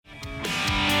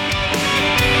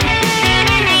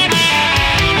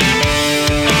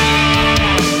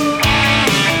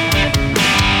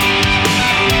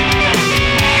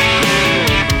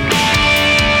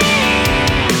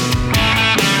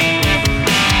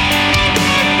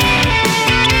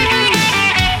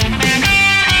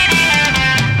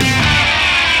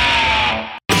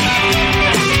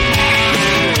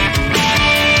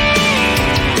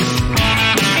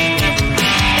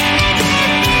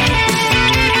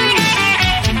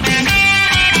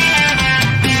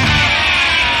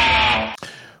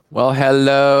Well,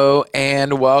 hello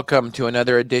and welcome to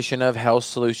another edition of Health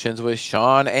Solutions with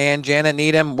Sean and Janet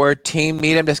Needham, where Team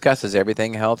Needham discusses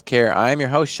everything healthcare. I'm your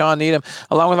host, Sean Needham,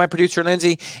 along with my producer,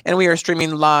 Lindsay, and we are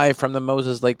streaming live from the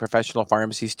Moses Lake Professional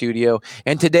Pharmacy Studio.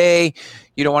 And today,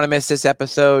 you don't want to miss this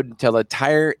episode until the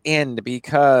entire end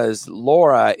because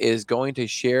Laura is going to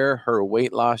share her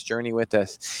weight loss journey with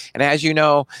us. And as you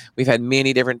know, we've had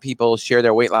many different people share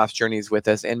their weight loss journeys with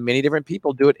us, and many different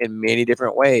people do it in many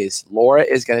different ways. Laura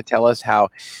is going to tell us how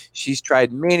she's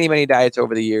tried many, many diets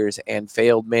over the years and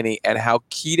failed many, and how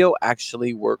keto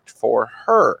actually worked for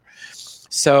her.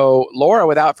 So, Laura,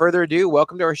 without further ado,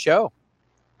 welcome to our show.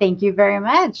 Thank you very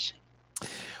much.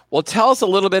 Well, tell us a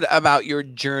little bit about your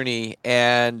journey,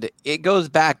 and it goes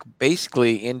back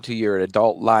basically into your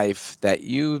adult life that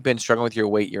you've been struggling with your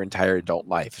weight your entire adult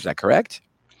life. Is that correct?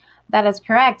 That is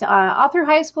correct. All through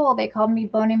high school, they called me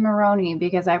Bony Maroney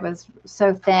because I was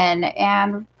so thin.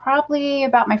 And probably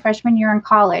about my freshman year in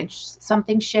college,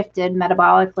 something shifted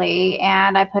metabolically,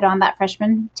 and I put on that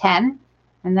freshman 10,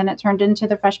 and then it turned into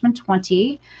the freshman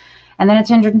 20, and then it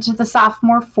turned into the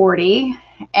sophomore 40.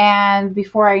 And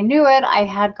before I knew it, I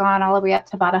had gone all the way up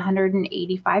to about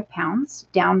 185 pounds,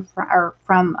 down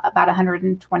from about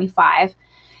 125.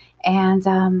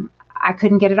 And I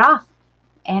couldn't get it off.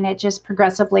 And it just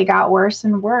progressively got worse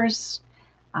and worse.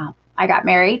 I got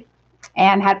married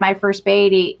and had my first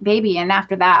baby. And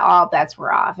after that, all bets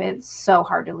were off. It's so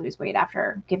hard to lose weight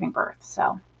after giving birth.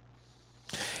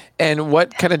 And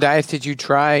what kind of diets did you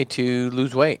try to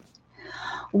lose weight?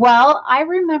 Well, I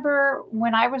remember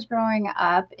when I was growing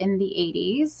up in the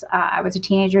 80s, I was a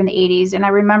teenager in the 80s, and I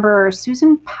remember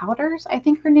Susan Powders, I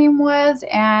think her name was,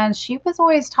 and she was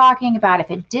always talking about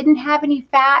if it didn't have any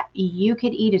fat, you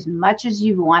could eat as much as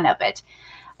you want of it.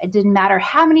 It didn't matter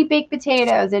how many baked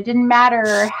potatoes, it didn't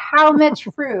matter how much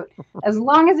fruit, as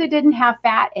long as it didn't have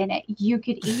fat in it, you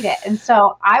could eat it. And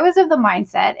so I was of the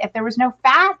mindset, if there was no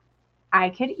fat, I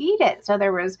could eat it. So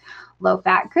there was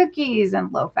low-fat cookies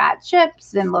and low-fat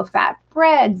chips and low-fat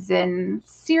breads and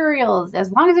cereals.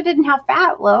 As long as it didn't have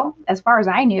fat, well, as far as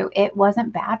I knew, it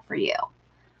wasn't bad for you.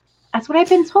 That's what I've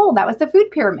been told. That was the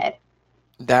food pyramid.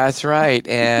 That's right.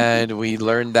 And we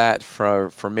learned that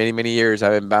for many, many years.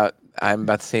 I'm about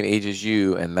the same age as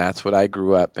you, and that's what I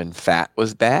grew up, and fat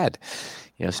was bad.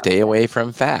 Stay away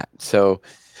from fat. So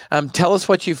tell us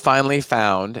what you finally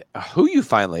found, who you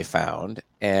finally found,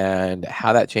 and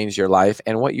how that changed your life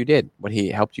and what you did, what he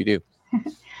helped you do.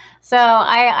 So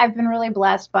I've been really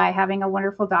blessed by having a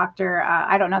wonderful doctor.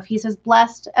 I don't know if he's as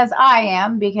blessed as I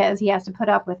am because he has to put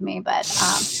up with me, but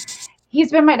he's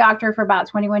been my doctor for about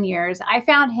 21 years. I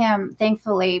found him,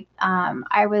 thankfully,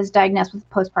 I was diagnosed with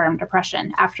postpartum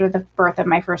depression after the birth of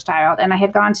my first child, and I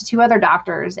had gone to 2 other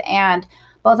doctors, and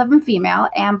both of them female,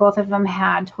 and both of them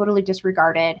had totally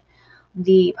disregarded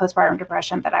the postpartum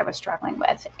depression that I was struggling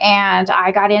with. And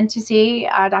I got in to see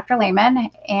Dr. Lehman,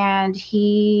 and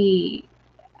he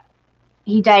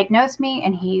diagnosed me,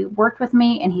 and he worked with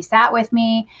me, and he sat with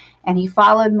me, and he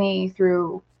followed me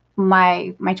through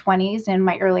my 20s and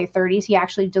my early 30s. He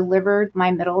actually delivered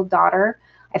my middle daughter.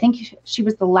 I think she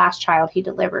was the last child he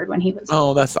delivered when he was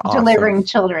that's awesome. Delivering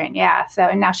children. Yeah. So,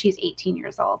 and now she's 18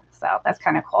 years old. So that's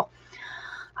kind of cool.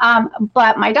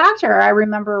 But my doctor, I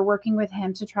remember working with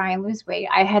him to try and lose weight.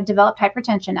 I had developed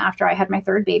hypertension after I had my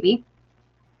third baby.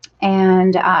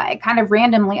 And kind of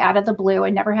randomly out of the blue, I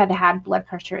never had blood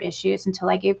pressure issues until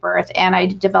I gave birth. And I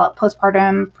developed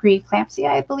postpartum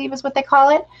preeclampsia, I believe is what they call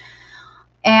it.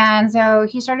 And so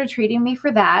he started treating me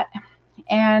for that.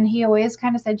 And he always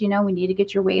kind of said, we need to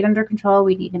get your weight under control.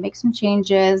 We need to make some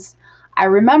changes. I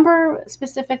remember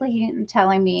specifically him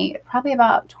telling me probably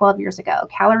about 12 years ago,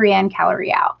 calorie in,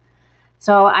 calorie out.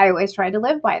 So I always tried to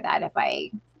live by that. If I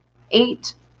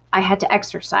ate, I had to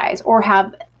exercise or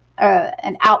have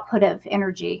an output of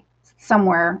energy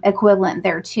somewhere equivalent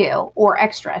there too, or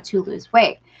extra to lose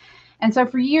weight. And so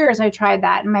for years I tried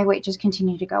that, and my weight just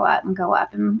continued to go up and go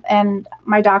up. And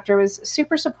my doctor was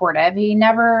super supportive. He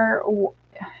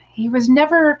was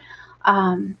never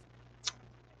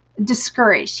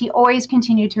discouraged. He always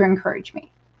continued to encourage me.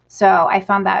 So I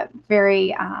found that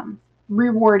very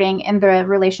rewarding in the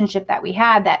relationship that we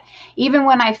had, that even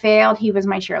when I failed, he was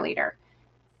my cheerleader,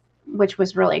 which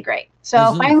was really great.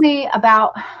 So finally, I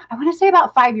want to say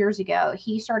about 5 years ago,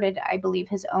 he started, I believe,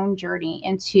 his own journey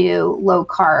into low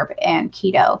carb and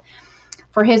keto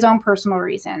for his own personal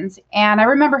reasons. And I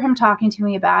remember him talking to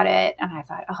me about it, and I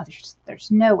thought, oh, there's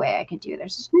no way I could do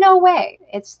this. There's no way.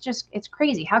 It's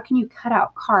crazy. How can you cut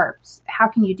out carbs? How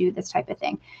can you do this type of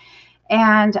thing?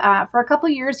 And for a couple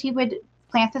of years, he would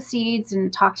plant the seeds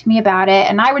and talk to me about it.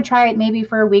 And I would try it maybe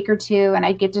for a week or two, and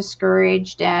I'd get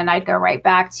discouraged and I'd go right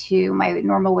back to my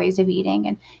normal ways of eating.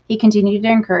 And he continued to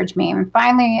encourage me. And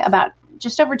finally, about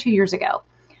just over 2 years ago,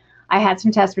 I had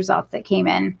some test results that came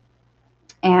in,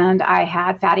 and I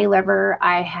had fatty liver.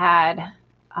 I had,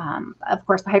 of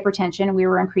course, the hypertension. We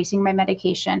were increasing my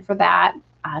medication for that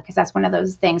because that's one of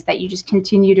those things that you just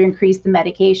continue to increase the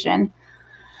medication.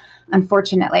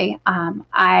 Unfortunately,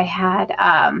 I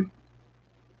had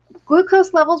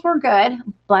glucose levels were good,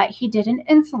 but he did an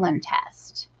insulin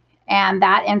test, and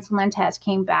that insulin test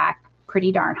came back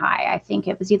pretty darn high. I think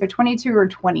it was either 22 or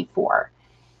 24.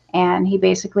 And he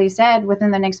basically said,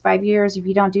 within the next 5 years, if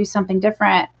you don't do something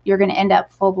different, you're going to end up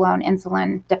full-blown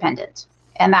insulin dependent.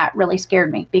 And that really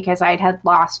scared me because I had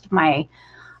lost my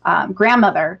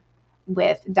grandmother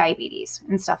with diabetes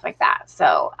and stuff like that.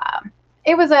 So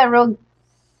it was a real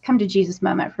come to Jesus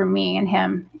moment for me and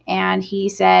him. And he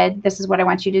said, this is what I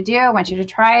want you to do. I want you to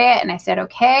try it. And I said,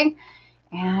 okay.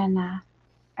 And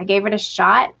I gave it a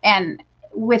shot. And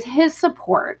with his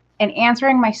support and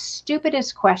answering my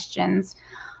stupidest questions,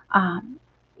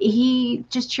 he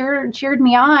just cheered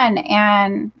me on.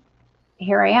 And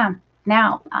here I am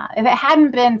now. If it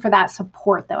hadn't been for that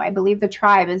support, though, I believe the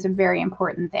tribe is a very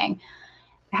important thing.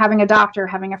 Having a doctor,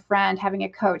 having a friend, having a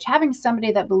coach, having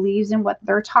somebody that believes in what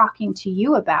they're talking to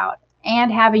you about, and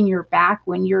having your back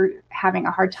when you're having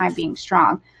a hard time being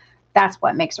strong. That's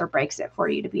what makes or breaks it for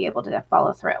you to be able to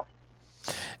follow through.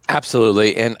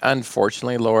 Absolutely. And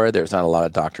unfortunately, Laura, there's not a lot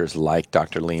of doctors like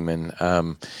Dr. Lehman.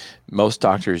 Most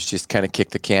doctors just kind of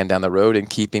kick the can down the road and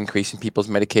keep increasing people's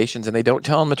medications, and they don't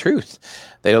tell them the truth.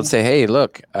 They don't say, hey,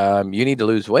 look, you need to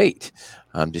lose weight.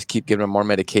 Just keep giving them more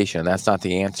medication. That's not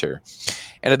the answer.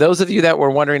 And to those of you that were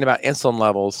wondering about insulin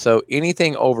levels, so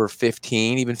anything over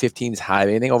 15, even 15 is high,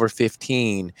 anything over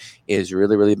 15 is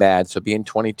really, really bad. So being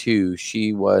 22,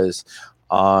 she was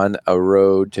on a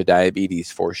road to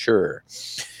diabetes for sure.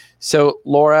 So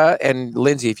Laura and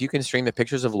Lindsay, if you can stream the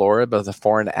pictures of Laura, both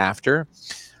before and after.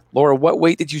 Laura, what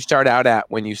weight did you start out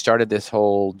at when you started this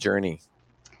whole journey?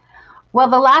 Well,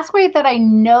 the last weight that I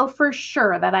know for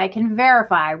sure that I can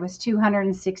verify was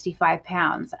 265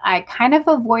 pounds. I kind of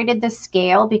avoided the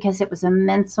scale because it was a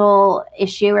mental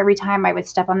issue. Every time I would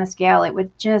step on the scale, it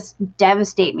would just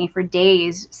devastate me for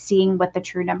days seeing what the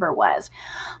true number was.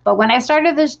 But when I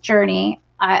started this journey,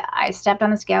 I stepped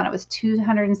on the scale and it was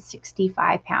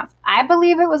 265 pounds. I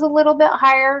believe it was a little bit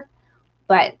higher,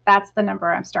 but that's the number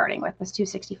I'm starting with, was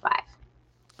 265.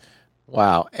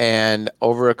 Wow. And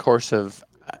over a course of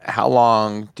how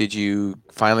long did you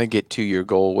finally get to your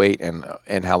goal weight, and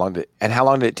how long did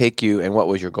it take you, and what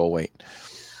was your goal weight?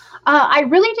 I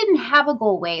really didn't have a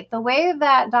goal weight. The way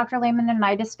that Dr. Lehman and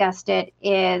I discussed it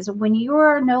is when you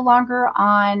are no longer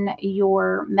on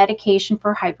your medication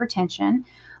for hypertension,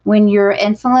 when your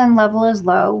insulin level is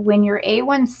low, when your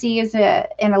A1C is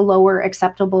in a lower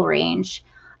acceptable range,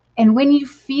 and when you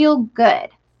feel good,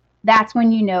 that's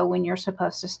when you know when you're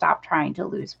supposed to stop trying to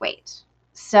lose weight.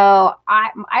 So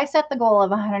I set the goal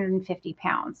of 150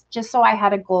 pounds just so I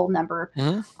had a goal number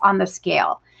on the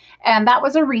scale. And that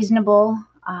was a reasonable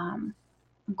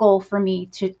goal for me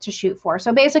to shoot for.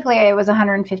 So basically it was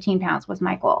 115 pounds was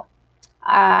my goal.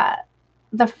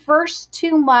 The first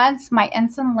 2 months, my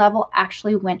insulin level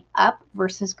actually went up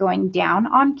versus going down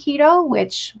on keto,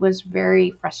 which was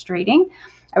very frustrating.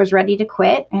 I was ready to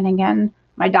quit. And again,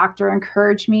 my doctor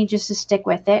encouraged me just to stick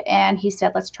with it. And he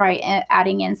said, let's try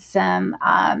adding in some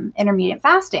intermittent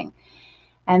fasting.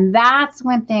 And that's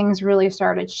when things really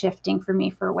started shifting for me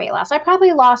for weight loss. I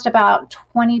probably lost about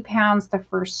 20 pounds the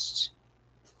first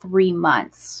 3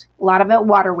 months. A lot of it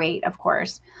water weight, of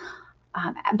course.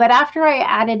 But after I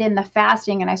added in the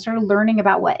fasting and I started learning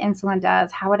about what insulin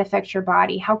does, how it affects your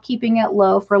body, how keeping it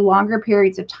low for longer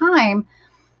periods of time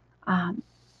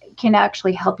can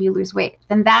actually help you lose weight.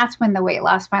 Then that's when the weight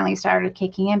loss finally started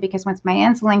kicking in, because once my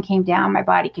insulin came down, my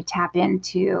body could tap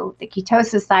into the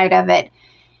ketosis side of it.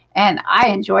 And I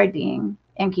enjoyed being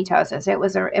in ketosis. It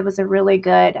was a really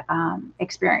good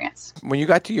experience. When you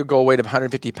got to your goal weight of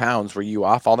 150 pounds, were you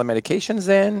off all the medications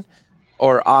then?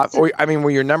 Or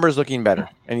were your numbers looking better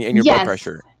and your blood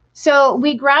pressure? So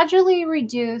we gradually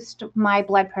reduced my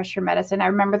blood pressure medicine. I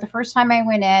remember the first time I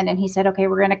went in and he said, okay,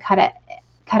 we're going to cut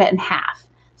it in half.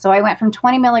 So I went from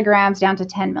 20 milligrams down to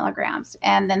 10 milligrams.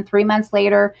 And then 3 months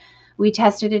later, we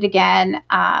tested it again,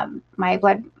 my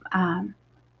blood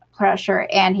pressure.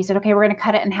 And he said, okay, we're going to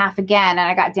cut it in half again. And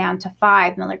I got down to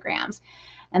 5 milligrams.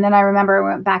 And then I remember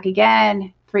I went back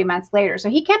again 3 months later. So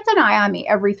he kept an eye on me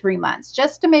every 3 months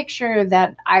just to make sure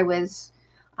that I was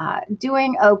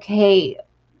doing okay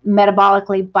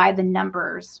metabolically by the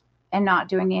numbers and not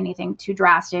doing anything too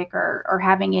drastic or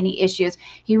having any issues.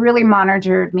 He really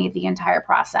monitored me the entire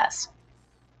process.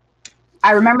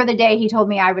 I remember the day he told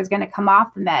me I was going to come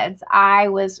off the meds. I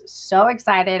was so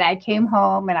excited. I came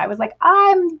home and I was like,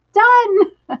 I'm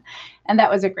done. And that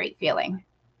was a great feeling.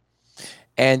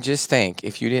 And just think,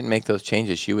 if you didn't make those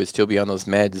changes, you would still be on those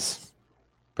meds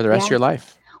for the rest of your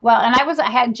life. Well, and I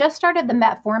had just started the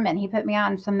metformin. He put me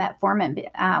on some metformin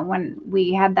when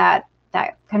we had that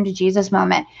come to Jesus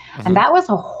moment. Mm-hmm. And that was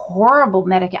a horrible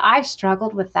medication. I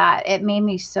struggled with that. It made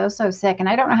me so sick. And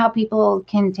I don't know how people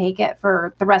can take it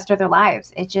for the rest of their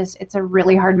lives. It's a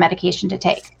really hard medication to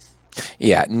take.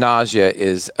 Yeah. Nausea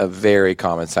is a very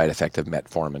common side effect of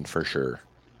metformin for sure.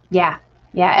 Yeah.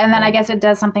 Yeah. And then I guess it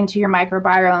does something to your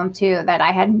microbiome too, that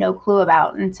I had no clue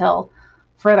about until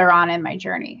further on in my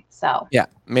journey. So yeah,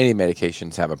 many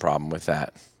medications have a problem with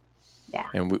that. Yeah.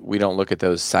 And we don't look at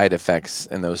those side effects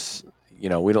and those, we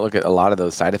don't look at a lot of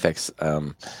those side effects,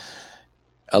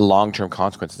 long-term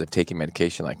consequences of taking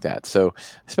medication like that. So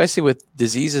especially with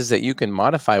diseases that you can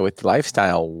modify with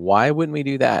lifestyle, why wouldn't we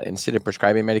do that instead of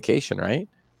prescribing medication, right?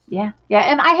 Yeah. Yeah.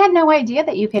 And I had no idea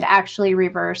that you could actually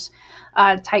reverse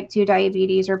type 2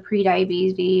 diabetes or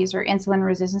pre-diabetes or insulin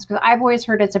resistance, because I've always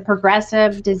heard it's a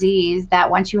progressive disease that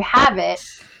once you have it,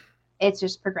 it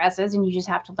just progresses and you just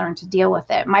have to learn to deal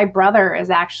with it. My brother is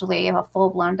actually a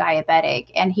full-blown diabetic,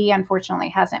 and he unfortunately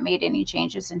hasn't made any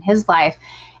changes in his life,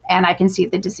 and I can see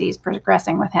the disease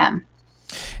progressing with him.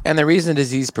 And the reason the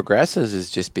disease progresses is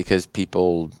just because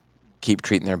people keep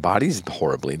treating their bodies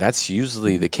horribly. That's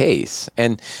usually the case.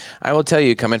 And I will tell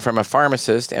you, coming from a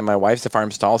pharmacist, and my wife's a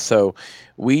pharmacist also,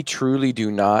 we truly do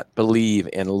not believe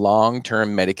in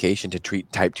long-term medication to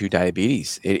treat type 2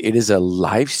 diabetes. It is a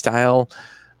lifestyle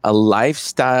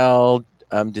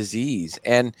disease.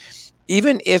 And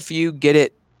even if you get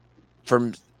it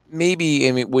from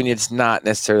when it's not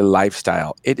necessarily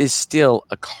lifestyle, it is still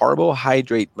a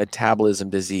carbohydrate metabolism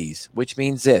disease, which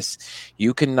means this: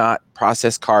 you cannot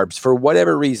process carbs for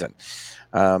whatever reason.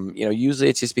 Usually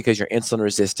it's just because you're insulin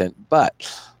resistant.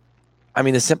 But I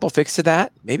mean, the simple fix to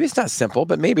that, maybe it's not simple,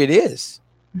 but maybe it is.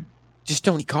 Just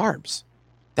don't eat carbs.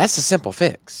 That's the simple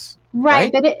fix.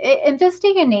 Right. But in this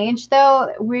day and age,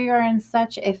 though, we are in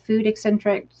such a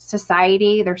food-eccentric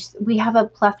society. We have a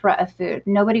plethora of food.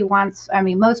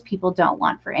 Most people don't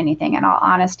want for anything, in all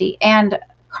honesty. And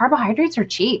carbohydrates are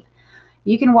cheap.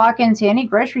 You can walk into any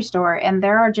grocery store and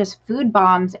there are just food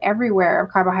bombs everywhere of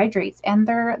carbohydrates, and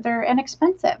they're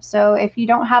inexpensive. So if you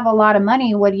don't have a lot of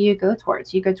money, what do you go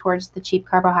towards? You go towards the cheap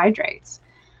carbohydrates.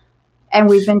 And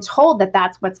we've been told that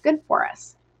that's what's good for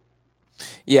us.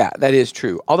 Yeah, that is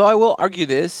true. Although I will argue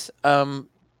this,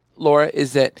 Laura,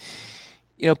 is that,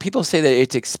 people say that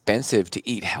it's expensive to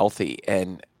eat healthy.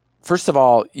 And first of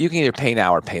all, you can either pay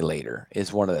now or pay later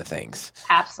is one of the things.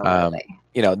 Absolutely.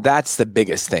 That's the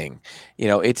biggest thing.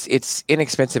 It's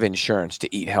inexpensive insurance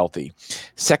to eat healthy.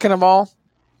 Second of all,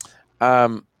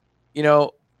 ground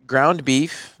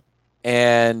beef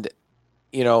and,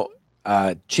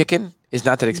 chicken is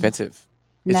not that expensive.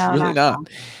 It's really not.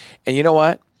 And you know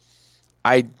what?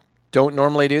 I don't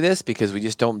normally do this because we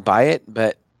just don't buy it,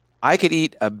 but I could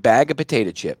eat a bag of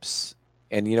potato chips.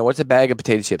 And what's a bag of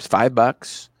potato chips?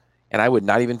 $5, and I would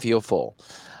not even feel full.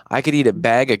 I could eat a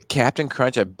bag of Captain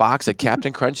Crunch, a box of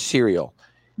Captain Crunch cereal.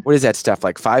 What is that stuff,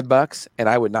 like $5? And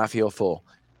I would not feel full.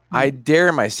 I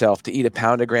dare myself to eat a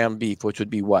pound of ground beef, which would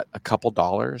be what, a couple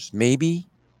dollars, maybe?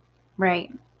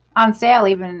 Right. On sale,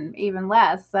 even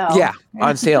less. So yeah,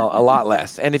 on sale, a lot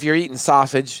less. And if you're eating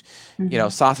sausage,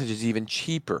 sausage is even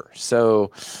cheaper.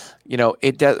 So,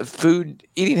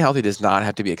 eating healthy does not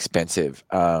have to be expensive.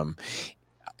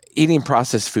 Eating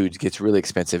processed foods gets really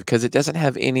expensive because it doesn't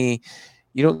have you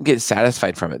don't get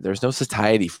satisfied from it. There's no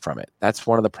satiety from it. That's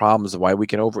one of the problems of why we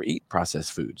can overeat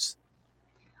processed foods.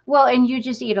 Well, and you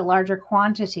just eat a larger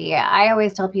quantity. I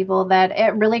always tell people that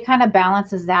it really kind of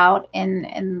balances out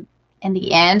in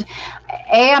the end.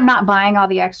 I'm not buying all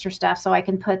the extra stuff so I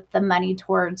can put the money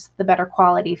towards the better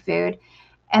quality food.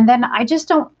 And then I just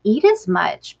don't eat as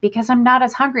much because I'm not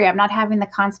as hungry. I'm not having the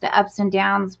constant ups and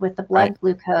downs with the blood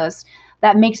glucose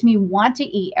that makes me want to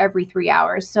eat every 3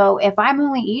 hours. So if I'm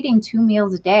only eating 2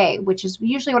 meals a day, which is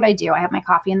usually what I do, I have my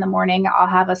coffee in the morning, I'll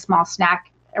have a small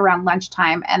snack around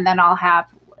lunchtime, and then I'll have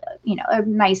a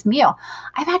nice meal.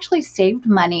 I've actually saved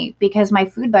money because my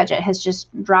food budget has just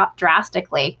dropped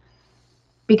drastically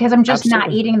because I'm just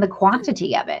not eating the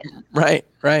quantity of it.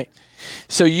 Right.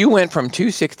 So you went from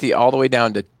 260 all the way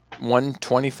down to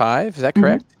 125. Is that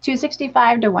correct?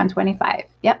 265 to 125.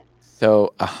 Yep.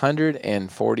 So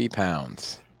 140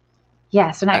 pounds.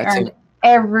 Yes. And I earned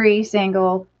every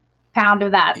single pound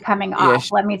of that coming off,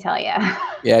 Yes, let me tell you.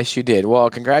 yes, you did. Well,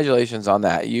 congratulations on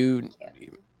that.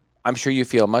 I'm sure you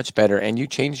feel much better, and you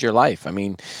changed your life. I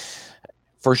mean,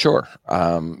 for sure.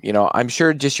 I'm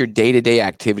sure just your day-to-day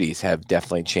activities have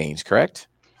definitely changed, correct?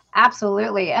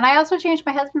 Absolutely. And I also changed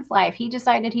my husband's life. He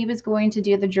decided he was going to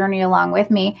do the journey along with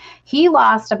me. He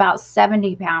lost about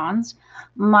 70 pounds.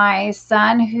 My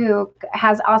son, who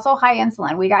has also high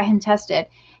insulin, we got him tested.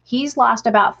 He's lost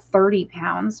about 30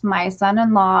 pounds. My son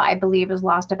in law, I believe, has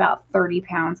lost about 30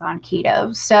 pounds on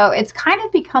keto. So it's kind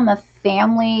of become a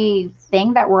family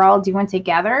thing that we're all doing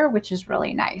together, which is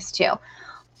really nice too.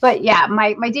 But yeah,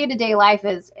 my day-to-day life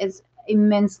is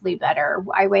immensely better.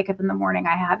 I wake up in the morning,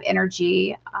 I have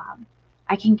energy.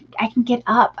 I can get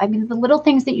up. I mean, the little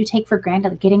things that you take for granted,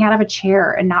 like getting out of a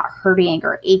chair and not hurting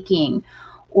or aching.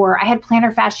 Or I had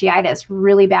plantar fasciitis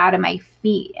really bad in my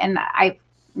feet, and I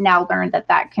now learned that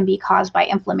that can be caused by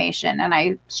inflammation, and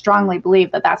I strongly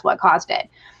believe that that's what caused it.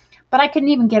 But I couldn't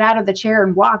even get out of the chair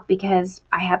and walk because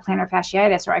I had plantar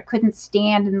fasciitis, or I couldn't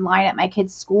stand in line at my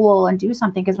kid's school and do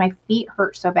something because my feet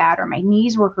hurt so bad or my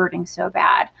knees were hurting so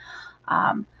bad.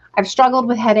 I've struggled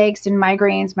with headaches and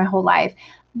migraines my whole life.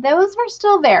 Those are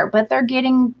still there, but they're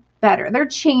getting better. They're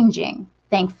changing,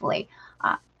 thankfully.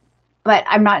 Uh, but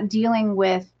I'm not dealing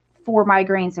with 4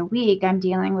 migraines a week. I'm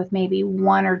dealing with maybe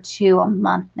 1 or 2 a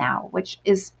month now, which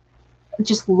is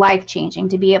just life changing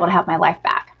to be able to have my life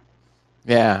back.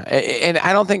 Yeah, and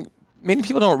I don't think many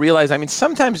people don't realize. I mean,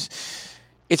 sometimes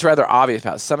it's rather obvious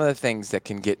about some of the things that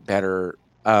can get better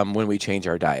when we change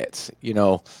our diets.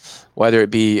 Whether it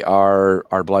be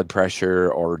our blood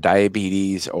pressure or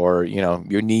diabetes or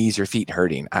your knees or feet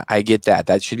hurting. I get that.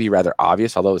 That should be rather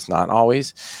obvious, although it's not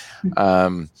always.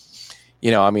 Um,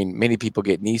 I mean, many people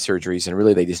get knee surgeries and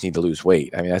really they just need to lose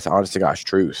weight. I mean, that's honest to gosh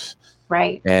truth.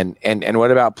 Right. And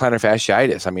what about plantar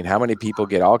fasciitis? I mean, how many people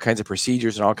get all kinds of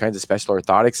procedures and all kinds of special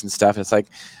orthotics and stuff? And it's like,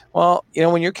 well,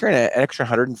 when you're carrying an extra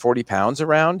 140 pounds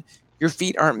around, your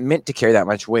feet aren't meant to carry that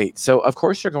much weight. So of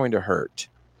course they're going to hurt.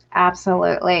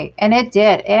 Absolutely. And it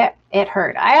did. It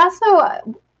hurt. I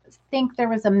also think there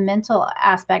was a mental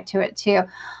aspect to it too.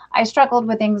 I struggled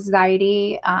with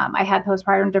anxiety. I had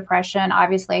postpartum depression,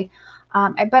 obviously,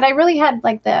 but I really had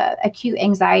like the acute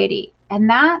anxiety, and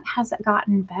that has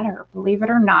gotten better, believe it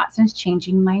or not, since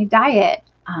changing my diet.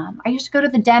 I used to go to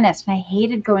the dentist, and I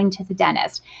hated going to the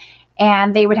dentist,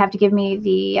 and they would have to give me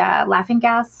the laughing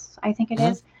gas, I think it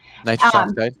Mhm. is. Nitrous Um,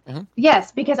 oxide. Mhm.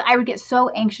 Yes, because I would get so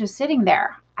anxious sitting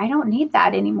there. I don't need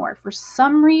that anymore. For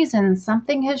some reason,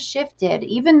 something has shifted,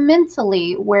 even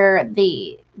mentally, where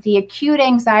the acute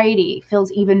anxiety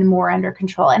feels even more under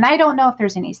control. And I don't know if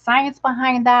there's any science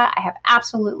behind that. I have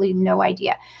absolutely no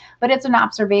idea. But it's an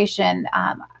observation.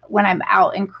 When I'm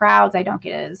out in crowds, I don't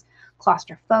get as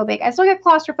claustrophobic. I still get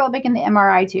claustrophobic in the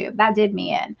MRI tube. That did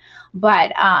me in.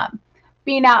 But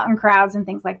being out in crowds and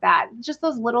things like that, just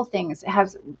those little things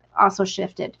have also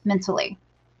shifted mentally.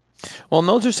 Well, and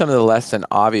those are some of the less than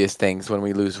obvious things when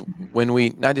we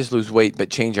not just lose weight but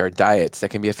change our diets that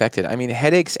can be affected. I mean,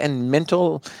 headaches and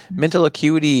mental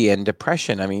acuity and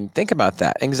depression. I mean, think about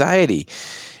that. Anxiety.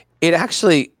 It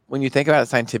actually, when you think about it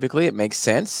scientifically, it makes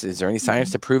sense. Is there any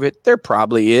science to prove it? There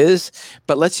probably is,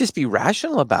 but let's just be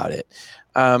rational about it.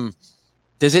 Um,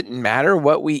 does it matter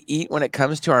what we eat when it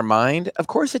comes to our mind? Of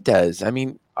course it does. I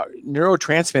mean,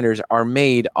 neurotransmitters are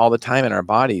made all the time in our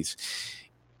bodies.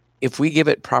 If we give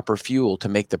it proper fuel to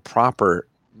make the proper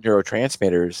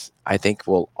neurotransmitters, I think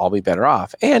we'll all be better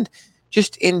off. And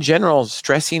just in general,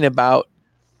 stressing about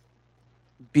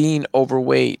being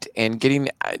overweight and doing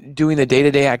the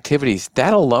day-to-day activities,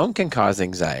 that alone can cause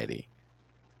anxiety.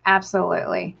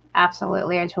 Absolutely.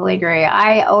 Absolutely. I totally agree.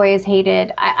 I always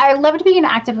hated, I loved being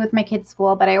active with my kids'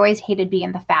 school, but I always hated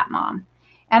being the fat mom.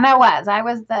 And I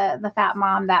was the fat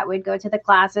mom that would go to the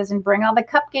classes and bring all the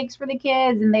cupcakes for the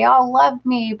kids, and they all loved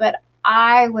me, but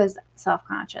I was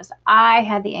self-conscious. I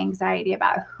had the anxiety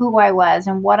about who I was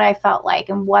and what I felt like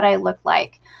and what I looked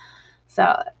like.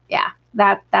 So yeah,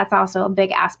 that's also a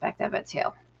big aspect of it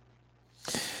too.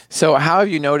 So, how have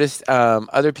you noticed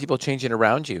other people changing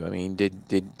around you? I mean,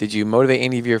 did you motivate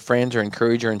any of your friends or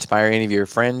encourage or inspire any of your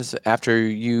friends after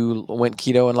you went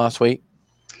keto and lost weight?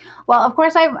 Well, of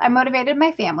course, I motivated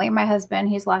my family. My husband,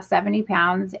 he's lost 70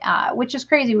 pounds, which is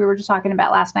crazy. We were just talking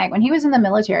about last night. When he was in the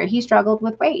military, he struggled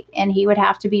with weight, and he would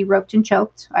have to be roped and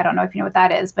choked. I don't know if you know what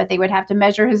that is, but they would have to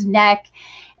measure his neck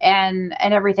and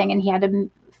everything, and he had to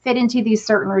fit into these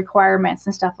certain requirements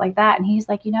and stuff like that. And he's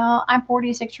like, I'm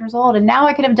 46 years old, and now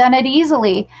I could have done it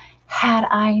easily had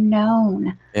I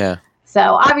known. Yeah. So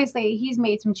obviously, he's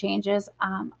made some changes.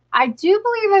 I do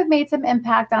believe I've made some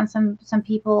impact on some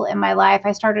people in my life.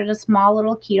 I started a small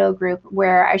little keto group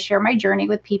where I share my journey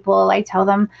with people. I tell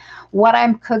them what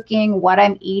I'm cooking, what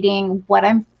I'm eating, what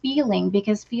I'm feeling,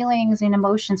 because feelings and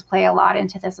emotions play a lot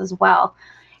into this as well.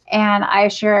 And I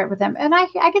share it with them, and I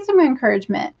get some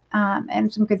encouragement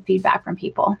and some good feedback from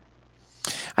people.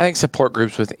 I think support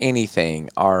groups with anything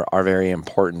are very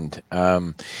important.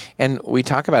 And we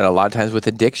talk about it a lot of times with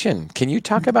addiction. Can you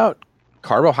talk about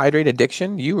carbohydrate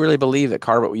addiction? You really believe that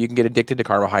you can get addicted to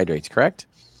carbohydrates, correct?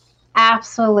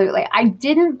 Absolutely. I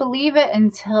didn't believe it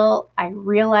until I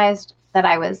realized that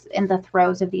I was in the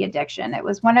throes of the addiction. It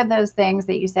was one of those things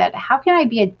that you said, how can I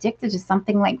be addicted to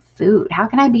something like food? How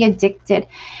can I be addicted?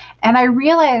 And I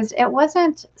realized it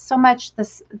wasn't so much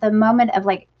the moment of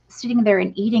like sitting there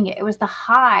and eating it. It was the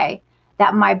high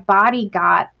that my body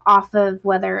got off of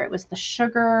whether it was the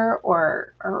sugar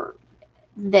or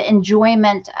the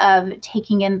enjoyment of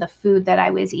taking in the food that I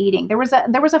was eating. There was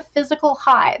a physical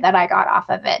high that I got off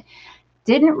of it.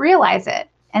 Didn't realize it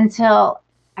until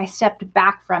I stepped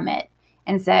back from it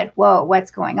and said, whoa,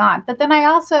 what's going on? But then I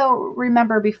also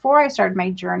remember before I started my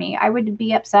journey, I would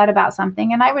be upset about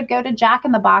something and I would go to Jack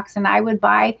in the Box and I would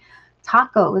buy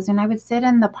tacos and I would sit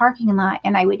in the parking lot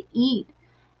and I would eat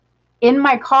in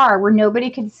my car where nobody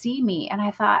could see me. And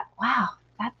I thought, wow,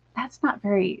 that's not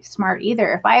very smart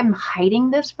either. If I'm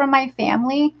hiding this from my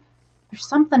family, there's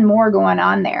something more going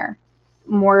on there,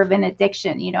 more of an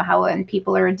addiction. You know how when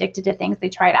people are addicted to things, they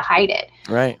try to hide it.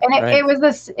 Right. And right. it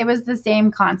was the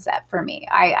same concept for me.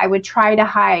 I would try to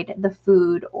hide the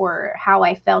food or how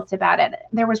I felt about it.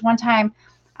 There was one time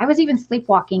I was even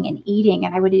sleepwalking and eating,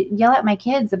 and I would yell at my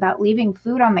kids about leaving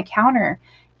food on the counter.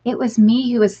 It was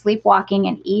me who was sleepwalking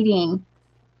and eating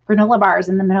granola bars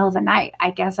in the middle of the night. I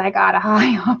guess I got a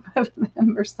high off of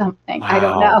them or something. Wow. I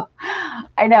don't know.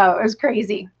 I know, it was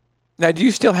crazy. Now, do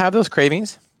you still have those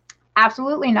cravings?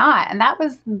 Absolutely not. And that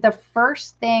was the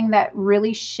first thing that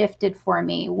really shifted for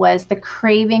me was the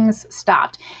cravings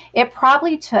stopped. It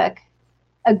probably took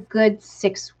a good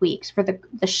 6 weeks for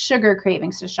the sugar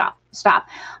cravings to stop.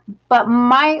 But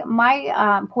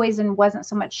my poison wasn't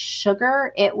so much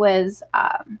sugar. It was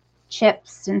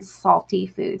chips and salty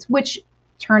foods, which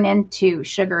turn into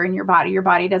sugar in your body. Your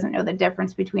body doesn't know the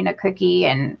difference between a cookie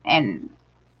and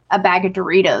a bag of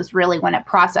Doritos, really, when it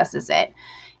processes it.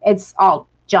 It's all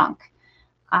junk.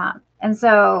 And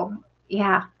so,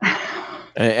 yeah.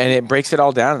 And it breaks it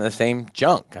all down in the same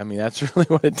junk. I mean, that's really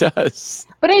what it does.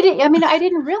 But I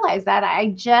didn't realize that.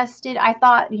 I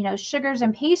thought, sugars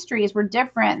and pastries were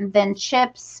different than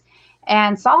chips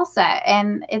and salsa.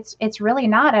 And it's really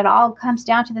not. It all comes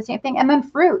down to the same thing. And then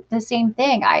fruit, the same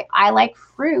thing. I like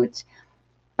fruit.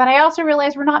 But I also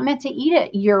realized we're not meant to eat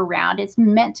it year round. It's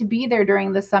meant to be there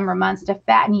during the summer months to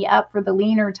fatten you up for the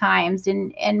leaner times,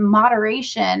 and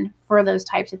moderation for those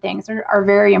types of things are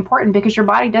very important because your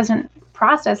body doesn't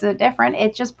process it different.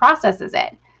 It just processes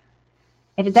it.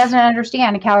 And it doesn't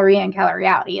understand a calorie in, calorie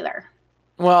out either.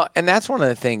 Well, and that's one of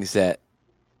the things that,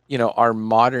 our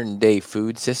modern day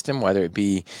food system, whether it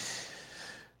be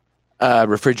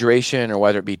refrigeration or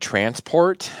whether it be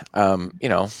transport,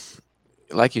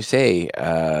 like you say,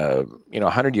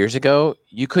 100 years ago,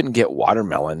 you couldn't get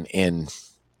watermelon in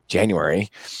January.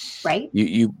 Right.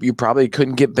 You probably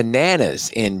couldn't get bananas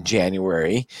in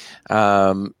January,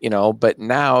 but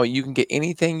now you can get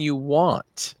anything you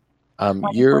want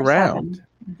year round.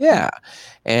 Yeah.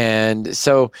 And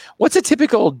so what's a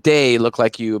typical day look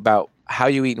like you about how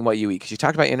you eat and what you eat? Because you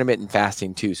talked about intermittent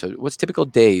fasting too. So what's a typical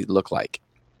day look like?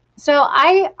 So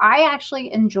I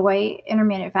actually enjoy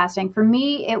intermittent fasting. For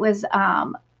me, it was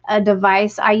a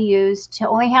device I used to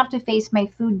only have to face my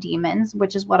food demons,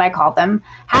 which is what I call them.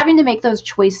 Having to make those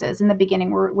choices in the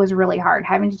beginning was really hard.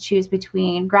 Having to choose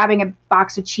between grabbing a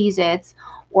box of Cheez-Its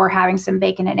or having some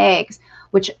bacon and eggs,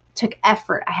 which took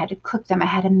effort. I had to cook them. I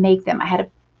had to make them. I had to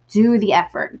do the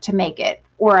effort to make it.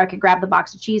 Or I could grab the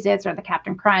box of Cheez-Its or the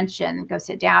Captain Crunch and go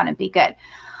sit down and be good.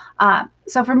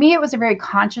 So for me, it was a very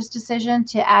conscious decision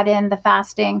to add in the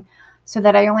fasting so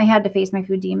that I only had to face my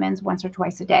food demons once or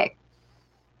twice a day.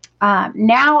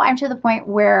 Now I'm to the point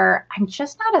where I'm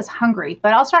just not as hungry,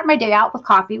 but I'll start my day out with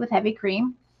coffee with heavy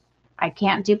cream. I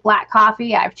can't do black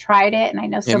coffee. I've tried it, and I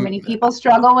know so many people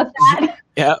struggle with that.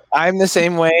 Yeah, I'm the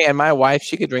same way. And my wife,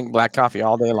 she could drink black coffee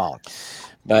all day long,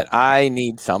 but I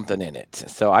need something in it.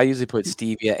 So I usually put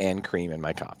stevia and cream in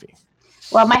my coffee.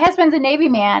 Well, my husband's a Navy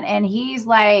man, and he's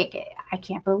like, I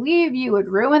can't believe you would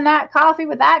ruin that coffee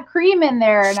with that cream in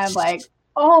there. And I'm like,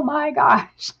 oh my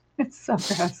gosh, it's so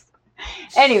gross.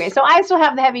 Anyway, so I still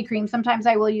have the heavy cream. Sometimes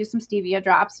I will use some stevia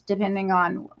drops depending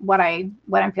on what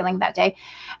I'm feeling that day.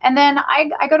 And then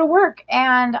I go to work,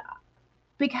 and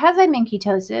because I'm in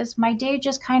ketosis, my day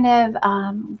just kind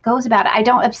of goes about it. I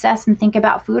don't obsess and think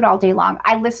about food all day long.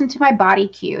 I listen to my body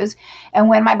cues. And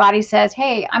when my body says,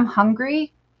 hey, I'm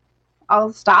hungry,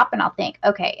 I'll stop and I'll think,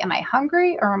 okay, am I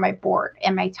hungry or am I bored?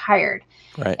 Am I tired?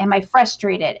 Right. Am I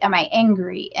frustrated? Am I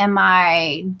angry? Am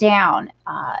I down?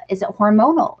 Is it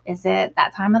hormonal? Is it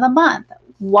that time of the month?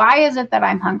 Why is it that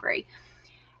I'm hungry?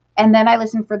 And then I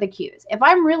listen for the cues. If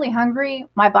I'm really hungry,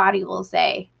 my body will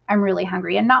say, I'm really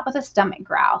hungry, and not with a stomach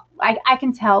growl. I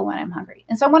can tell when I'm hungry.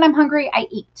 And so when I'm hungry, I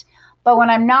eat. But when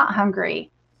I'm not hungry,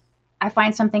 I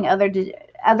find something other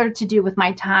to do with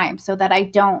my time so that I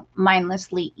don't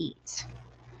mindlessly eat.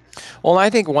 Well, I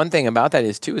think one thing about that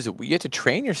is too, is you have to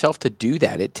train yourself to do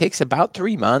that. It takes about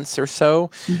 3 months or so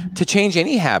to change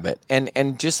any habit.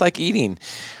 And just like eating,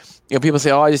 people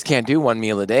say, oh, I just can't do one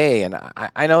meal a day. And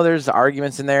I know there's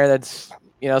arguments in there that's,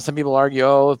 some people argue,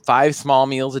 oh, 5 small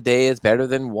meals a day is better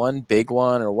than one big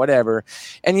one or whatever.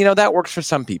 And, that works for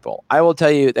some people. I will tell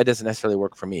you that doesn't necessarily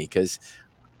work for me because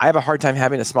I have a hard time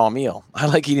having a small meal. I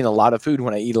like eating a lot of food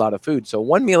when I eat a lot of food. So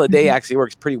one meal a day actually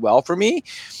works pretty well for me,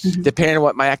 depending on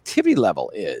what my activity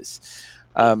level is.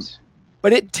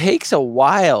 But it takes a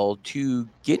while to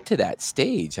get to that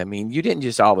stage. I mean, you didn't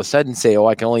just all of a sudden say, oh,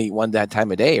 I can only eat one that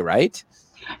time a day, right?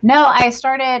 No, I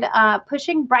started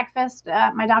pushing breakfast.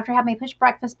 My doctor had me push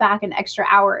breakfast back an extra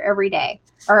hour every day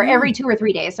or every 2 or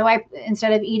 3 days. So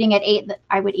instead of eating at 8,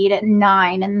 I would eat at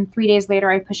 9. And 3 days later,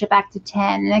 I push it back to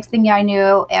 10. The next thing I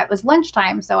knew, it was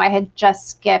lunchtime. So I had just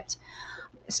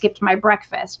skipped my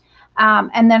breakfast.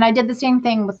 And then I did the same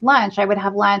thing with lunch. I would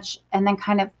have lunch and then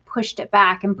kind of pushed it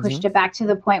back to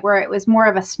the point where it was more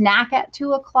of a snack at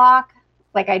 2 o'clock.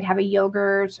 Like I'd have a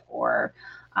yogurt or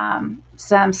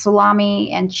some salami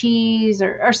and cheese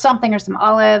or something, or some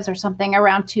olives or something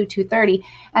around 2:30.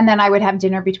 And then I would have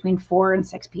dinner between 4 and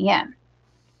 6 p.m.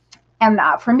 And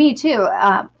for me too,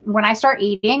 when I start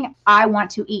eating, I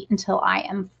want to eat until I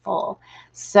am full.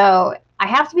 So I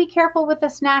have to be careful with the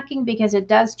snacking because it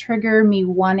does trigger me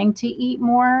wanting to eat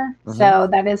more. So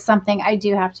that is something I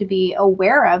do have to be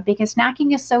aware of because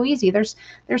snacking is so easy. There's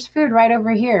food right over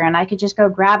here and I could just go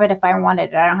grab it if I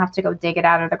wanted it. I don't have to go dig it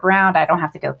out of the ground. I don't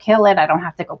have to go kill it. I don't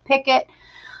have to go pick it.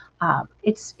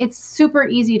 It's super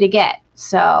easy to get.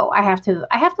 So I have to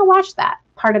watch that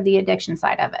part of the addiction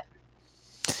side of it.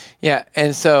 Yeah.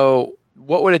 And so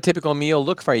what would a typical meal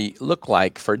look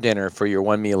like for dinner for your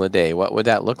one meal a day? What would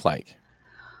that look like?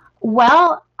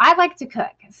 Well, I like to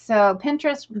cook. So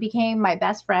Pinterest became my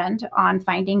best friend on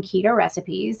finding keto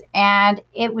recipes, and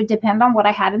it would depend on what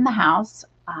I had in the house.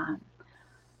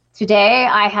 Today,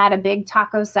 I had a big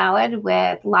taco salad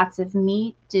with lots of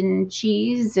meat and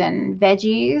cheese and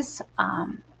veggies.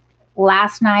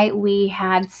 Last night, we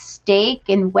had steak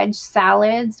and wedge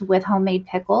salads with homemade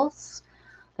pickles.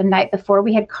 The night before,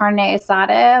 we had carne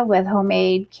asada with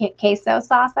homemade queso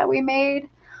sauce that we made.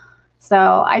 So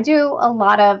I do a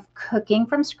lot of cooking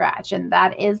from scratch, and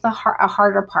that is a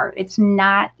harder part. It's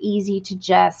not easy to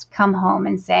just come home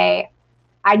and say,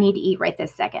 I need to eat right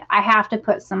this second. I have to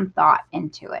put some thought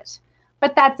into it.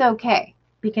 But that's okay,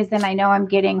 because then I know I'm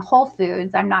getting whole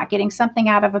foods. I'm not getting something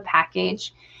out of a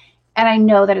package. And I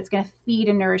know that it's going to feed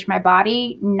and nourish my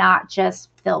body, not just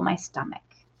fill my stomach.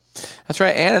 That's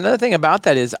right. And another thing about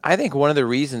that is I think one of the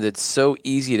reasons it's so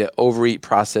easy to overeat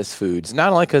processed foods,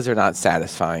 not only because they're not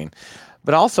satisfying,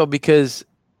 but also because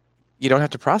you don't have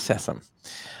to process them.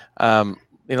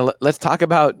 Let's talk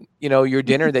about, your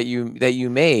dinner that you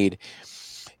made.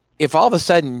 If all of a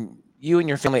sudden you and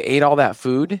your family ate all that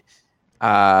food,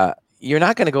 you're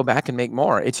not going to go back and make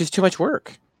more. It's just too much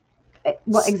work.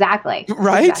 Well, exactly.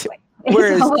 Right? Exactly. It's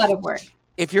Whereas, a lot of work.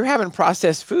 If you're having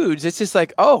processed foods, it's just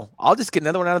like, oh, I'll just get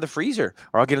another one out of the freezer,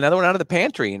 or I'll get another one out of the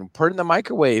pantry and put it in the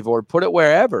microwave or put it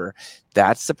wherever.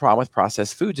 That's the problem with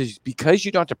processed foods is because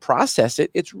you don't have to process it.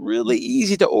 It's really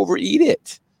easy to overeat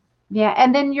it. Yeah,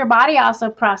 and then your body also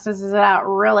processes it out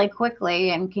really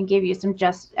quickly and can give you some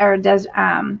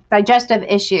digestive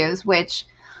issues, which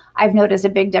I've noticed a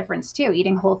big difference too,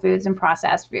 eating whole foods and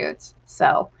processed foods.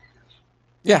 So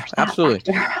yeah,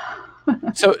 absolutely.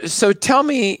 So tell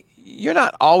me, you're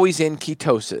not always in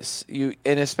ketosis.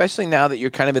 And especially now that you're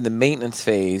kind of in the maintenance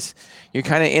phase, you're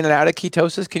kind of in and out of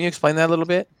ketosis. Can you explain that a little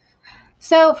bit?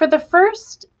 So for the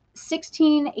first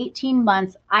 16, 18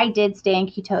 months, I did stay in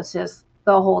ketosis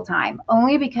the whole time,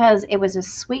 only because it was a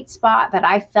sweet spot that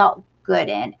I felt good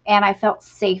in and I felt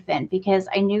safe in because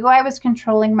I knew I was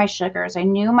controlling my sugars. I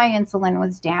knew my insulin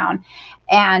was down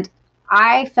and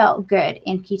I felt good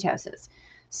in ketosis.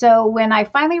 So when I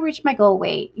finally reached my goal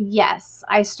weight, yes,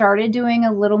 I started doing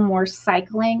a little more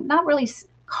cycling, not really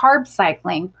carb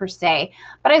cycling per se,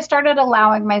 but I started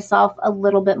allowing myself a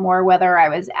little bit more, whether I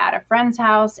was at a friend's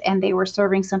house and they were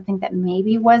serving something that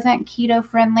maybe wasn't keto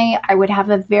friendly, I would have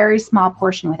a very small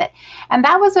portion with it. And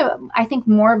that was I think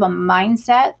more of a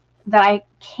mindset that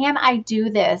I do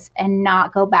this and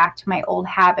not go back to my old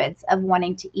habits of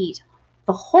wanting to eat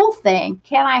the whole thing?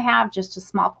 Can I have just a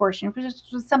small portion? Which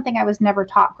was something I was never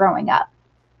taught growing up.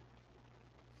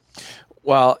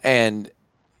 Well, and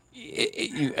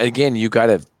again, you got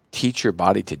to teach your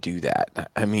body to do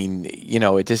that. I mean,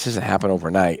 it just doesn't happen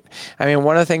overnight. I mean,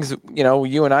 one of the things,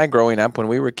 you and I growing up when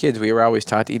we were kids, we were always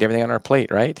taught to eat everything on our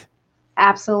plate, right?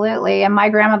 Absolutely. And my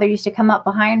grandmother used to come up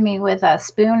behind me with a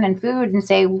spoon and food and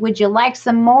say, "Would you like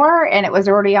some more?" And it was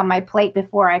already on my plate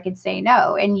before I could say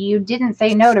no. And you didn't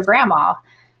say no to grandma.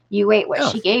 You ate what No.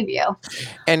 she gave you.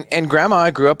 And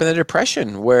grandma grew up in the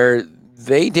Depression where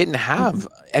they didn't have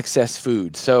excess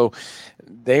food. So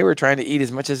they were trying to eat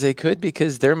as much as they could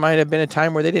because there might have been a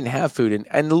time where they didn't have food.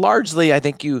 And largely, I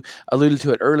think you alluded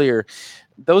to it earlier,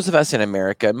 those of us in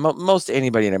America, most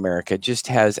anybody in America just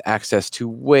has access to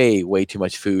way, way too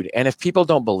much food. And if people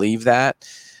don't believe that,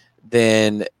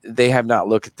 then they have not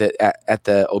looked at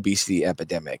the obesity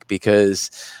epidemic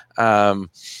because,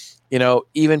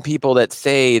 even people that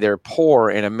say they're poor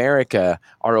in America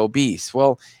are obese.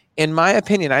 Well, in my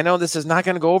opinion, I know this is not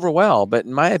going to go over well, but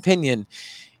in my opinion,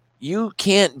 you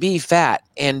can't be fat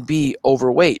and be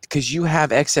overweight because you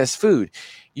have excess food.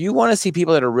 You want to see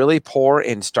people that are really poor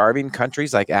in starving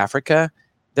countries like Africa,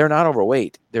 they're not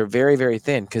overweight. They're very, very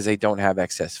thin because they don't have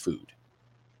excess food.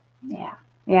 Yeah.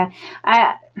 Yeah.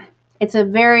 It's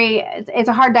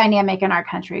a hard dynamic in our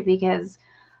country because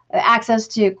access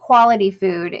to quality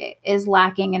food is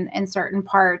lacking in certain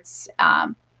parts.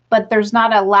 But there's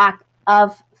not a lack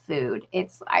of food.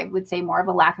 It's, I would say, more of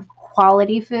a lack of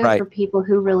quality food Right. for people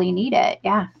who really need it.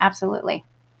 Yeah, absolutely.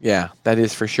 Yeah, that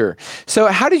is for sure. So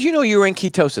how did you know you were in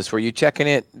ketosis? Were you checking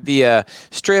it via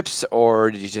strips or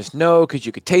did you just know because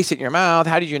you could taste it in your mouth?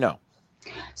 How did you know?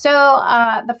 So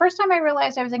the first time I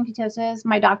realized I was in ketosis,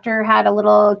 my doctor had a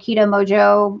little Keto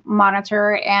Mojo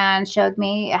monitor and showed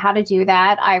me how to do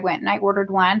that. I went and I ordered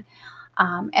one.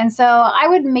 And so I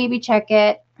would maybe check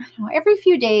it every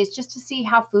few days just to see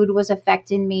how food was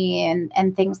affecting me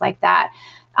and things like that.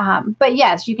 But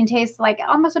yes, you can taste like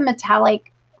almost a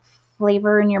metallic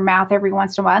flavor in your mouth every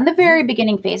once in a while. In the very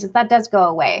beginning phases, that does go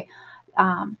away.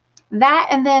 That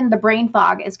and then the brain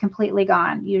fog is completely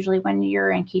gone, usually when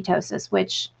you're in ketosis,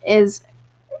 which is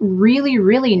really,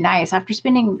 really nice. After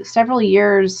spending several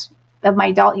years of my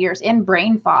adult years in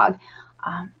brain fog,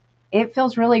 it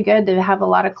feels really good to have a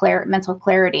lot of mental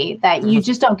clarity that you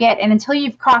just don't get. And until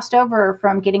you've crossed over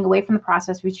from getting away from the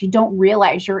process, which you don't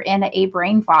realize you're in a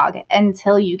brain fog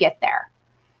until you get there.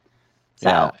 So.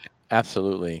 Yeah,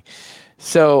 absolutely.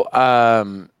 So,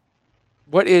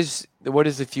 what is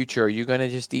the future? Are you going to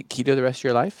just eat keto the rest of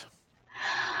your life?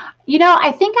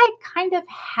 I think I kind of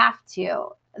have to.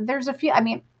 There's a few,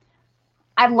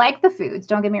 I like the foods.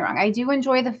 Don't get me wrong. I do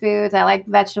enjoy the foods. I like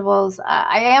vegetables.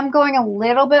 I am going a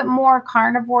little bit more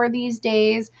carnivore these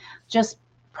days, just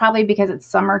probably because it's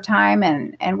summertime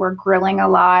and we're grilling a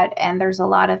lot and there's a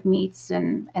lot of meats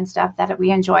and stuff that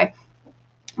we enjoy.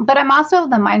 But I'm also of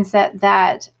the mindset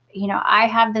that, I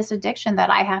have this addiction that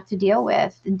I have to deal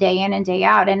with day in and day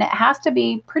out. And it has to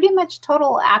be pretty much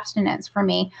total abstinence for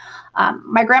me.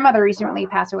 My grandmother recently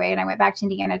passed away and I went back to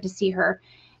Indiana to see her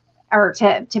or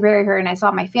to bury her. And I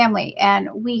saw my family and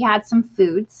we had some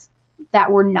foods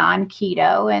that were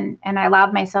non-keto and I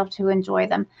allowed myself to enjoy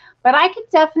them. But I could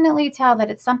definitely tell that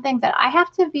it's something that I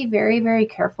have to be very, very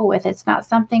careful with. It's not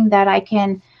something that I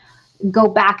can go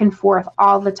back and forth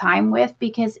all the time with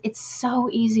because it's so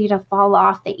easy to fall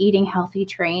off the eating healthy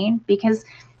train because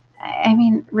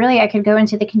really I could go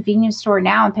into the convenience store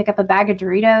now and pick up a bag of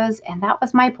Doritos and that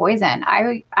was my poison.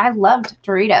 I loved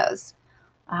Doritos.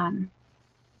 I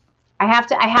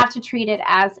have to treat it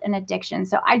as an addiction.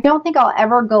 So I don't think I'll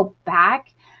ever go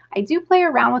back. I do play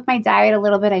around with my diet a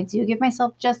little bit. I do give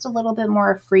myself just a little bit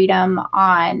more freedom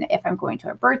on if I'm going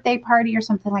to a birthday party or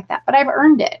something like that, but I've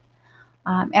earned it.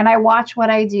 And I watch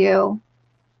what I do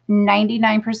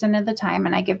 99% of the time,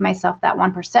 and I give myself that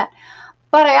 1%.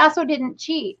 But I also didn't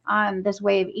cheat on this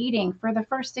way of eating for the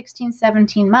first 16,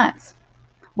 17 months,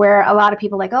 where a lot of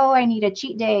people like, oh, I need a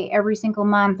cheat day every single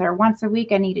month or once a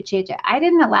week I need a cheat day. I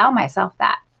didn't allow myself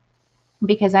that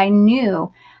because I knew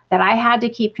that I had to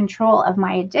keep control of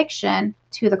my addiction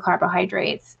to the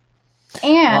carbohydrates.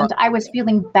 And I was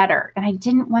feeling better, and I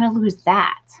didn't want to lose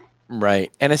that.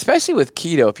 Right. And especially with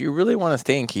keto, if you really want to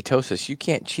stay in ketosis, you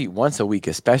can't cheat once a week,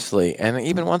 especially, and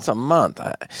even once a month.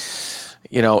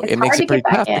 It's it hard makes to it get pretty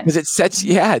back tough in. because it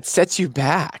sets you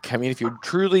back. I mean, if you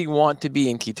truly want to be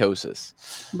in ketosis.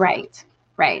 Right.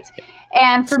 Right.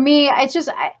 And for me,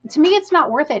 to me, it's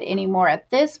not worth it anymore at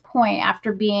this point.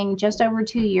 After being just over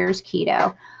 2 years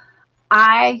keto,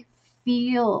 I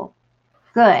feel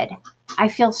good. I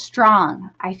feel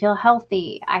strong. I feel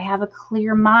healthy. I have a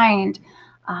clear mind.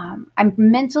 I'm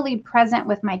mentally present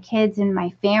with my kids and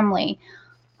my family.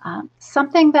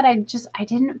 Something that I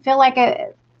didn't feel like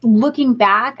looking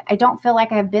back, I don't feel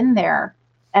like I've been there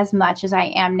as much as I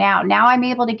am now. Now I'm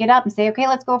able to get up and say, okay,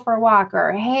 let's go for a walk.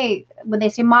 Or, hey, when they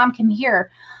say, Mom, come here,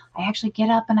 I actually get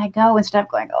up and I go instead of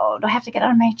going, oh, do I have to get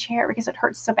out of my chair because it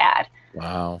hurts so bad?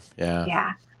 Wow. Yeah.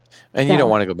 Yeah. And you don't So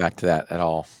want to go back to that at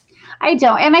all. I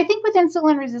don't. And I think with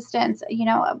insulin resistance,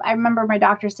 I remember my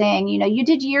doctor saying, you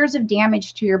did years of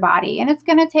damage to your body and it's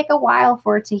going to take a while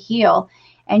for it to heal.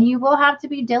 And you will have to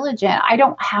be diligent. I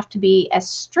don't have to be as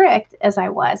strict as I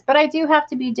was, but I do have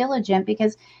to be diligent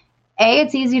because A,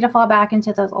 it's easy to fall back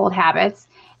into those old habits.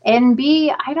 And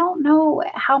B, I don't know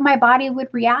how my body would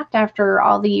react after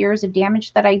all the years of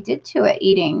damage that I did to it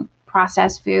eating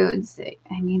processed foods.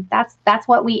 I mean, that's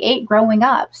what we ate growing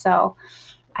up. So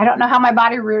I don't know how my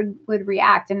body would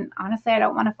react. And honestly, I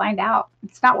don't want to find out.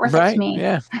 It's not worth it to Right. me.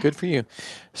 Yeah. Good for you.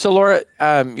 So, Laura,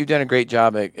 you've done a great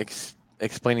job at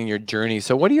explaining your journey.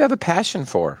 So, what do you have a passion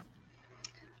for?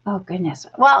 Oh, goodness.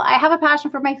 Well, I have a passion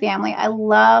for my family. I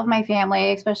love my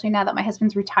family, especially now that my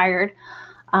husband's retired.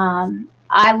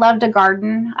 I love to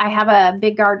garden. I have a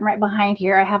big garden right behind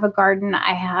here. I have a garden.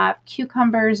 I have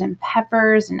cucumbers and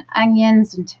peppers and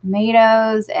onions and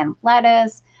tomatoes and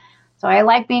lettuce. So I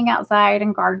like being outside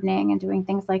and gardening and doing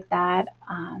things like that.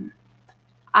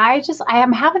 I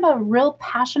am having a real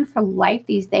passion for life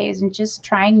these days and just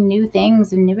trying new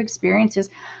things and new experiences,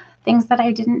 things that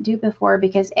I didn't do before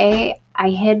because I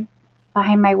hid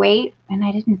behind my weight and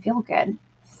I didn't feel good.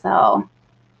 So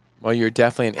Well, you're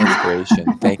definitely an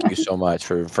inspiration. Thank you so much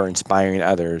for inspiring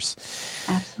others.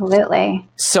 absolutely.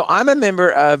 So, I'm a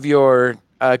member of your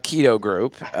keto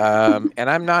group, and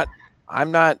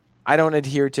I don't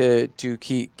adhere to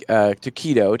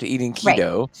keto, to eating Right.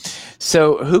 keto.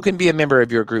 So, who can be a member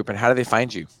of your group, and how do they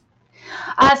find you?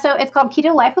 So it's called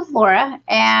Keto Life with Laura.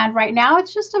 And right now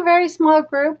it's just a very small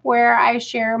group where I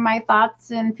share my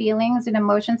thoughts and feelings and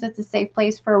emotions. It's a safe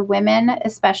place for women,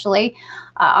 especially,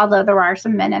 although there are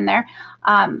some men in there.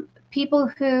 People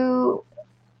who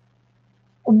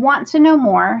want to know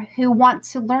more, who want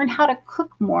to learn how to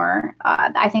cook more.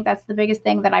 I think that's the biggest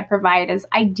thing that I provide is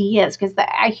ideas because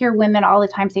I hear women all the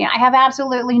time saying, I have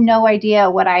absolutely no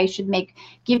idea what I should make.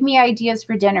 Give me ideas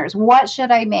for dinners. What should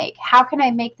I make? How can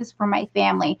I make this for my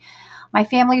family? My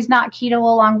family's not keto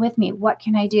along with me. What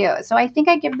can I do? So I think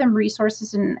I give them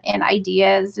resources and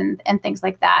ideas and things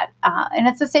like that. And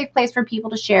it's a safe place for people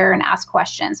to share and ask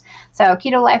questions. So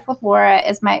Keto Life with Laura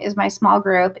is my small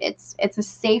group. It's a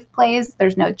safe place.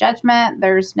 There's no judgment.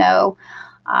 There's no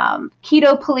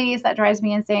keto police. That drives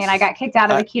me insane. I got kicked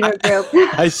out of I, a keto I, group.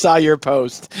 I saw your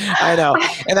post. I know.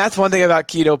 And that's one thing about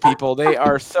keto people.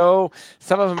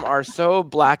 Some of them are so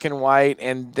black and white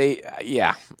and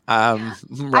yeah. I got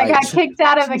Right. kicked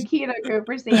out of a keto group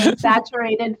for saying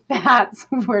saturated fats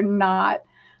were not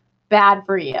bad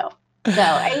for you.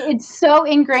 So it's so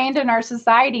ingrained in our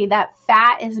society that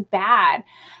fat is bad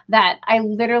that I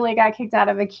literally got kicked out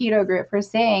of a keto group for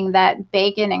saying that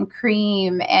bacon and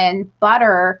cream and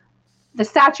butter, the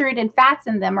saturated fats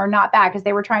in them are not bad because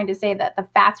they were trying to say that the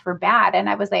fats were bad. And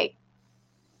I was like,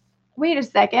 wait a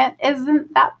second,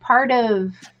 isn't that part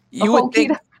of the You whole would keto?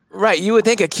 think, right? You would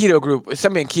think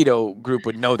somebody in keto group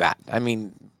would know that. I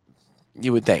mean,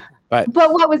 you would think, but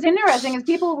But what was interesting is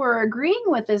people were agreeing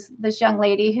with this young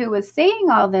lady who was saying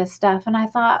all this stuff, and I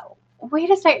thought,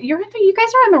 wait a second, you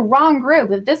guys are in the wrong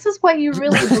group. If this is what you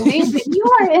really believe, then you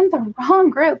are in the wrong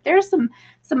group. There's some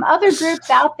other groups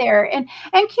out there, and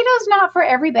keto's not for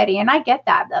everybody, and I get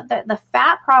that. The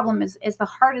fat problem is the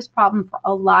hardest problem for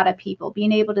a lot of people.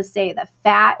 Being able to say that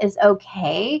fat is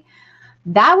okay,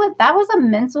 that was a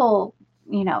mental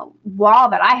wall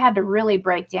that I had to really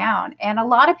break down. And a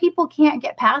lot of people can't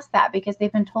get past that because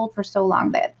they've been told for so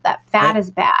long that fat right,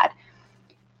 is bad.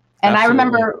 And I absolutely,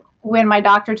 remember when my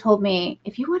doctor told me,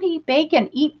 if you want to eat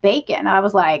bacon. I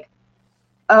was like,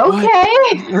 what?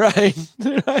 okay. Right,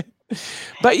 right.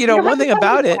 But You don't have one to thing tell me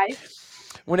about it,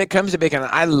 twice. when it comes to bacon,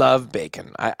 I love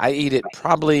bacon. I eat it Right.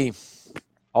 probably.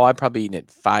 Oh, I've probably eaten it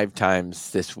 5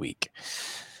 times this week.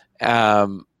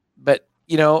 But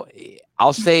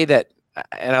I'll say that,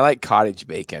 and I like cottage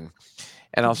bacon.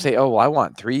 and I'll say, oh, well, I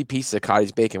want 3 pieces of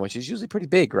cottage bacon, which is usually pretty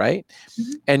big, right?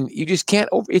 Mhm. And you just can't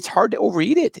it's hard to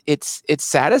overeat it. It's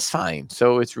satisfying.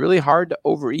 So it's really hard to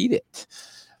overeat it.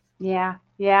 Yeah.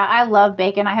 Yeah. I love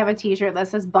bacon. I have a t-shirt that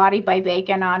says Body by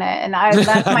Bacon on it. And that's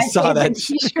I my saw that. favorite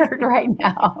t-shirt right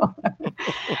now.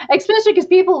 Especially because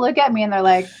people look at me and they're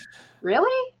like,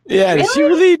 really? Yeah, does she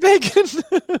Really? really eat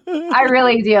bacon? I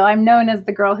really do. I'm known as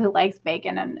the girl who likes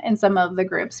bacon in some of the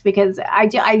groups because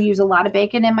I use a lot of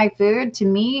bacon in my food. To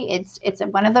me, it's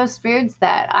one of those foods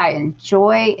that I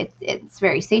enjoy. It's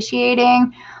very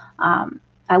satiating. Um,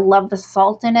 I love the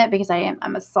salt in it because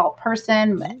I'm a salt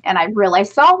person, Mhm. and I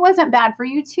realized salt wasn't bad for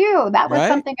you too. That was Right?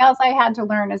 something else I had to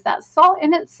learn is that salt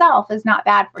in itself is not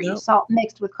bad for you. No. Salt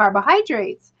mixed with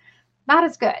carbohydrates, not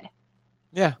as good.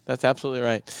 Yeah, that's absolutely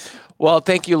right. Well,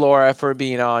 thank you, Laura, for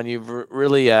being on. You've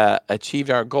really achieved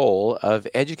our goal of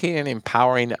educating and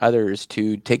empowering others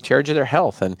to take charge of their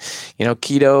health. And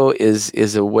keto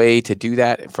is a way to do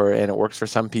that and it works for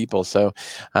some people. So,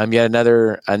 yet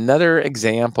another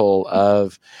example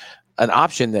of an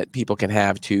option that people can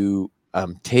have to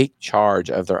take charge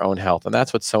of their own health, and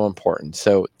that's what's so important.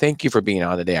 So, thank you for being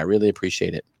on today. I really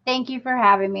appreciate it. Thank you for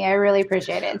having me. I really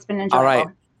appreciate it. It's been All right.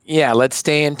 enjoyable. Yeah, let's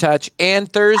stay in touch.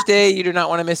 And Thursday, you do not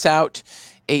want to miss out.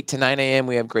 8 to 9 a.m.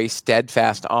 We have Grace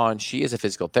Steadfast on. She is a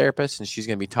physical therapist, and she's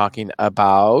going to be talking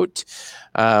about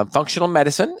functional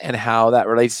medicine and how that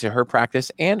relates to her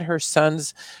practice and her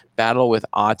son's battle with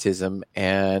autism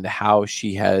and how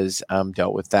she has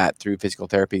dealt with that through physical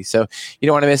therapy. So you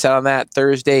don't want to miss out on that.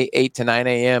 Thursday, 8 to 9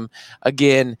 a.m.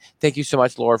 Again, thank you so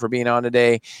much, Laura, for being on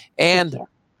today. Thank And you.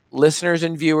 listeners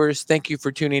and viewers, thank you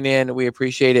for tuning in. We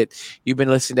appreciate it. You've been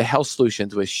listening to Health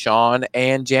Solutions with Sean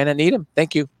and Janet Needham.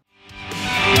 Thank you.